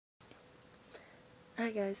Hi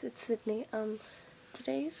guys, it's Sydney.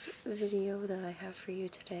 Today's video that I have for you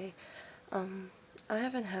today, I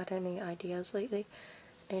haven't had any ideas lately,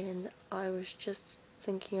 and I was just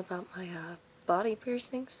thinking about my, body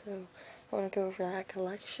piercing, so I want to go over that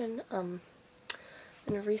collection.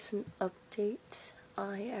 In a recent update,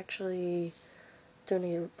 I actually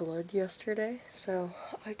donated blood yesterday, so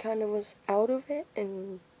I kind of was out of it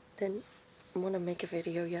and didn't want to make a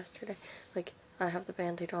video yesterday. Like, I have the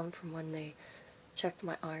band-aid on from when they checked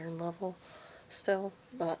my iron level still,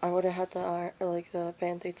 but I would have had the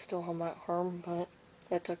band-aid still on my arm, but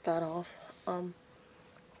I took that off.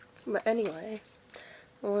 But anyway,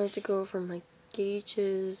 I wanted to go over my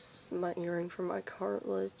gauges, my earring for my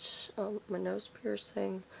cartilage, my nose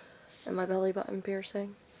piercing, and my belly button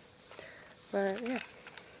piercing. But yeah,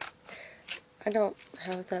 I don't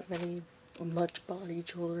have that much body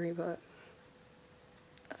jewelry, but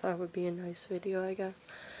I thought it would be a nice video, I guess.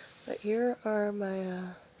 But here are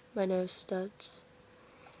my nose studs.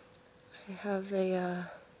 I have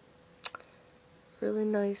a really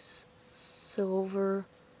nice silver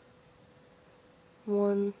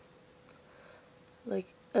one,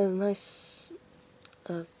 like a nice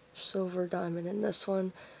silver diamond in this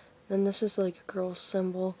one. Then this is like a girl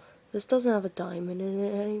symbol. This doesn't have a diamond in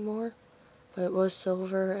it anymore, but it was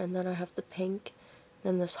silver. And then I have the pink,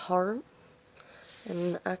 then this heart,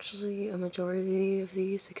 and actually a majority of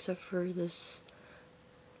these, except for this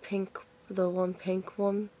pink, the one pink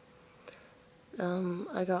one,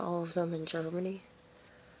 I got all of them in Germany.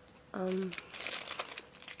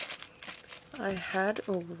 I had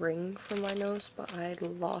a ring for my nose, but I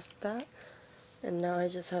lost that, and now I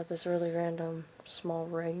just have this really random small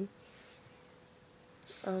ring.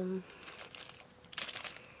 And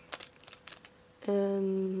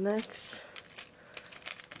next,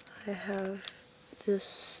 I have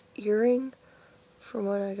this earring from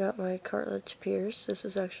when I got my cartilage pierced. This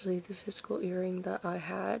is actually the physical earring that I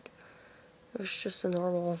had. It was just a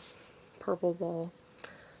normal purple ball.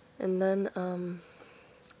 And then,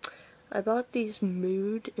 I bought these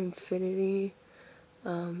Mood Infinity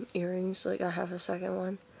earrings. Like, I have a second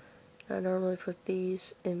one. I normally put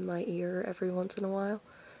these in my ear every once in a while.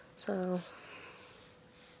 So,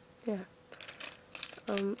 yeah.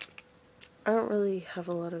 I don't really have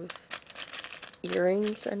a lot of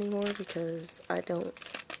earrings anymore because I don't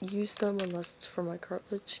use them unless it's for my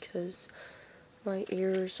cartilage, because my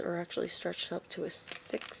ears are actually stretched up to a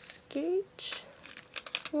 6 gauge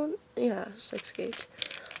one. Yeah, 6 gauge.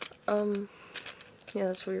 Yeah,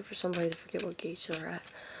 that's weird for somebody to forget what gauge they're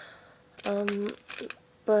at.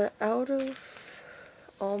 But out of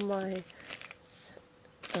all my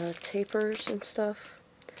tapers and stuff,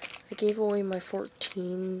 I gave away my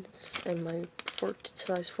 14s and my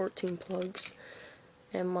size 14 plugs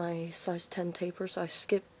and my size 10 tapers. I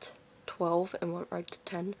skipped 12 and went right to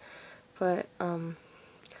 10. But I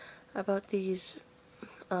bought these.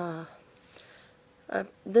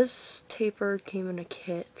 This taper came in a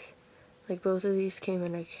kit. Like, both of these came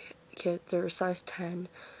in a kit. They're size 10.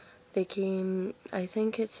 They came, I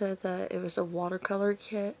think it said that it was a watercolor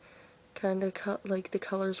kit. Kind of like the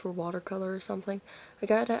colors were watercolor or something. I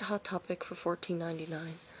got it at Hot Topic for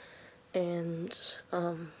 $14.99. And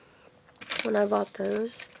when I bought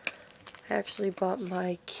those, I actually bought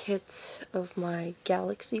my kit of my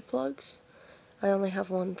Galaxy plugs. I only have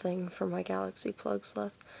one thing for my Galaxy plugs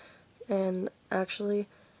left. And actually,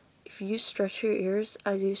 if you stretch your ears,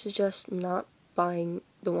 I do suggest not buying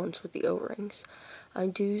the ones with the O-rings. I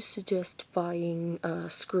do suggest buying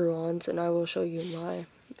screw-ons, and I will show you my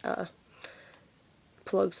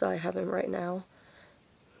plugs that I have in right now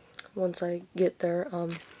once I get there.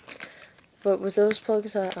 But with those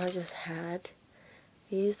plugs that I just had,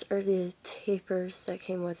 these are the tapers that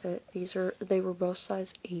came with it. They were both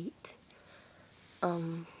size 8.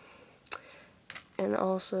 And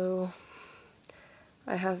also,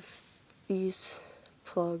 I have these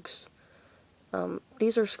plugs.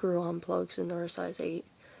 These are screw-on plugs and they're a size 8,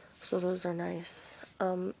 so those are nice.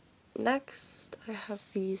 Next, I have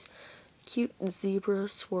these cute zebra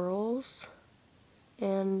swirls,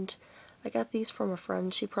 and I got these from a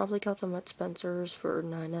friend. She probably got them at Spencer's for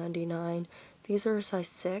 $9.99. These are a size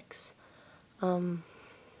 6,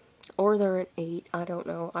 or they're an 8, I don't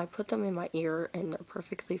know. I put them in my ear and they're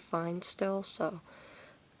perfectly fine still, so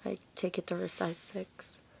I take it they're a size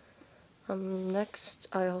 6. Next,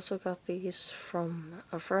 I also got these from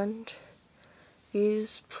a friend.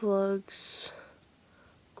 These plugs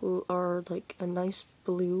are like a nice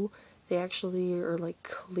blue. They actually are like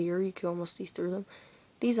clear, you can almost see through them.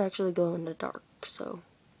 These actually glow in the dark, so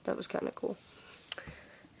that was kind of cool.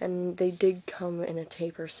 And they did come in a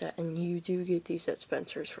taper set, and you do get these at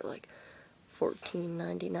Spencer's for like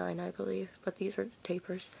 $14.99, I believe. But these are the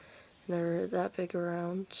tapers, and they're that big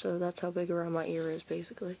around, so that's how big around my ear is,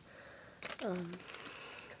 basically.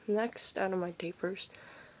 Next, out of my tapers,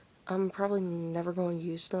 I'm probably never going to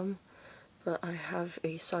use them, but I have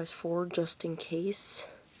a size 4 just in case.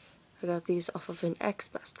 I got these off of an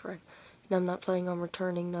ex-best friend, and I'm not planning on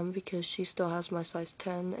returning them because she still has my size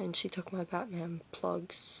 10, and she took my Batman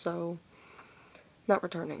plugs, so not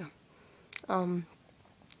returning them.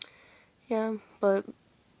 Yeah, but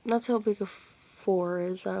that's how big a 4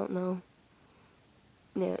 is. I don't know.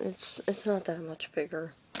 Yeah, it's not that much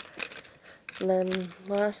bigger. And then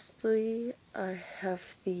lastly, I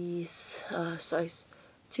have these size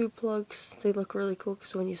 2 plugs. They look really cool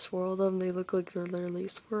because when you swirl them, they look like they're literally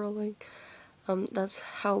swirling. That's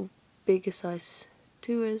how big a size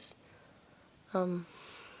 2 is. Other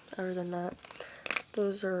than that,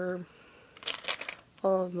 those are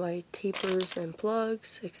all of my tapers and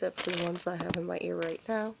plugs, except for the ones I have in my ear right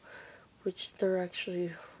now, which they're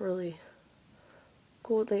actually really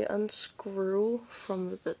cool. They unscrew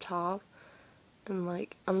from the top, and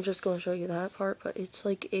like, I'm just going to show you that part, but it's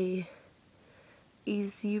like a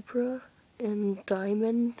zebra and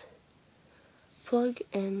diamond plug,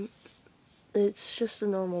 and it's just a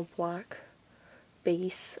normal black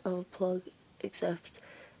base of a plug, except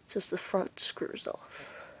just the front screws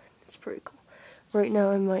off. It's pretty cool. Right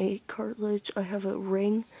now in my cartilage, I have a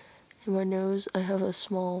ring. In my nose, I have a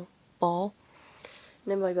small ball.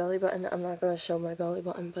 And in my belly button, I'm not going to show my belly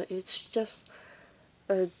button, but it's just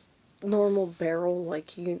a normal barrel,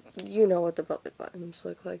 like you know what the belly buttons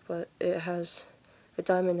look like, but it has a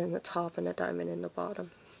diamond in the top and a diamond in the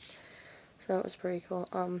bottom. So that was pretty cool.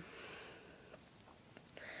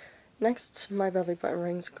 Next, my belly button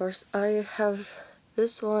rings, of course. I have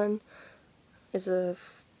this one. Is a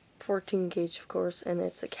 14 gauge, of course, and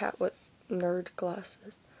it's a cat with nerd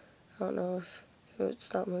glasses. I don't know if it would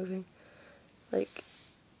stop moving. Like,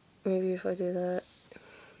 maybe if I do that.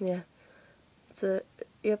 Yeah. It's a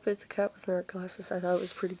cat with nerd glasses. I thought it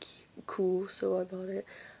was pretty cool, so I bought it.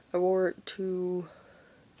 I wore it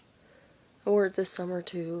this summer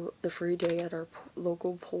to the free day at our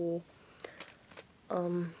local pool.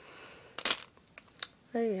 But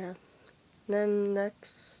yeah. Then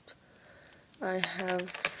next, I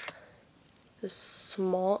have this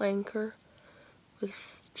small anchor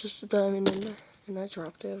with just a diamond in there, and I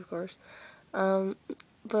dropped it, of course.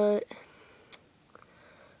 But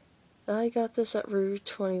I got this at Route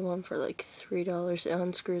 21 for like $3. It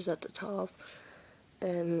unscrews at the top,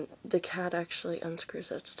 and the cat actually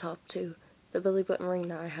unscrews at the top too. The belly button ring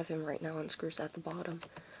that I have in right now unscrews at the bottom.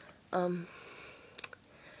 And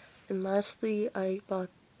lastly, I bought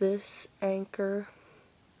this anchor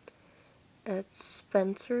at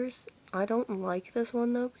Spencer's. I don't like this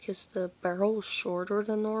one though because the barrel is shorter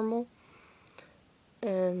than normal,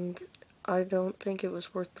 and I don't think it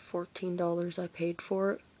was worth the $14 I paid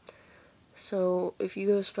for it. So if you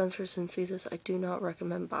go to Spencer's and see this, I do not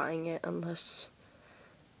recommend buying it unless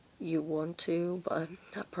you want to, but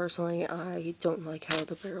personally I don't like how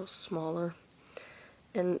the barrel's smaller.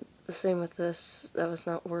 And the same with this, that was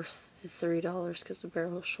not worth the $3 because the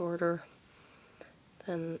barrel is shorter.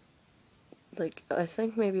 Then, like, I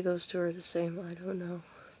think maybe those two are the same, I don't know.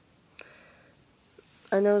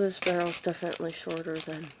 I know this barrel's definitely shorter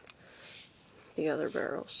than the other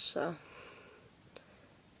barrels, so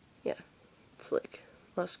yeah, it's like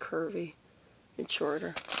less curvy and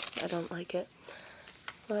shorter. I don't like it.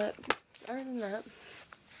 But other than that,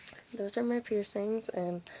 those are my piercings,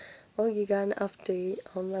 and well, you got an update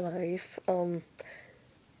on my life.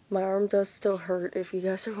 My arm does still hurt, if you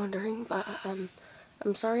guys are wondering, but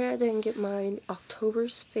I'm sorry I didn't get my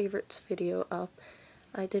October's favorites video up.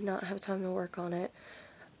 I did not have time to work on it.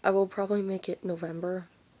 I will probably make it November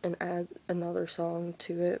and add another song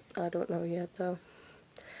to it. I don't know yet though.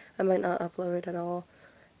 I might not upload it at all.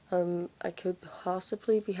 I could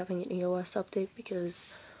possibly be having an EOS update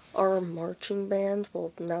because our marching band,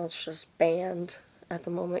 well now it's just band at the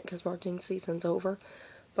moment because marching season's over,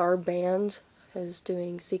 but our band is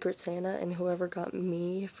doing Secret Santa, and whoever got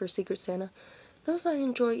me for Secret Santa knows I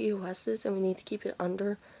enjoy EOS's, and we need to keep it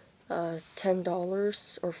under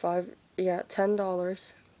 $10 or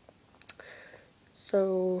 $10.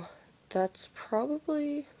 So that's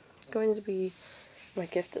probably going to be my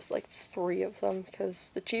gift, is like 3 of them,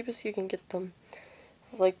 because the cheapest you can get them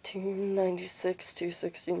is like $2.96,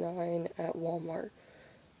 $2.69 at Walmart.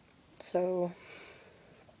 So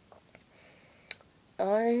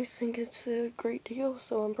I think it's a great deal,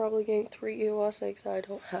 so I'm probably getting 3 EOS eggs that I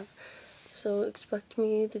don't have. So expect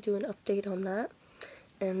me to do an update on that,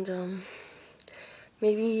 and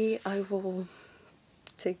maybe I will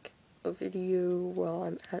take a video while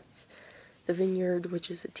I'm at the Vineyard, which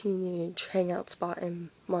is a teenage hangout spot in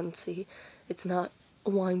Muncie. It's not a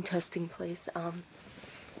wine testing place.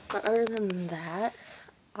 But other than that,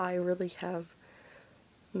 I really have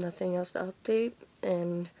nothing else to update,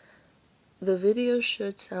 and the video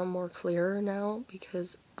should sound more clearer now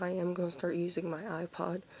because I am going to start using my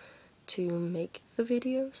iPod to make the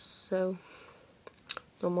videos, so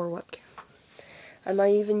no more webcam. I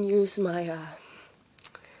might even use my,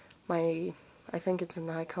 I think it's a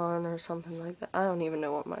Nikon or something like that. I don't even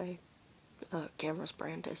know what my camera's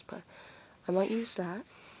brand is, but I might use that.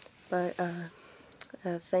 But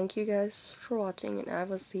thank you guys for watching, and I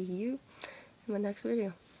will see you in my next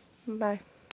video. Bye.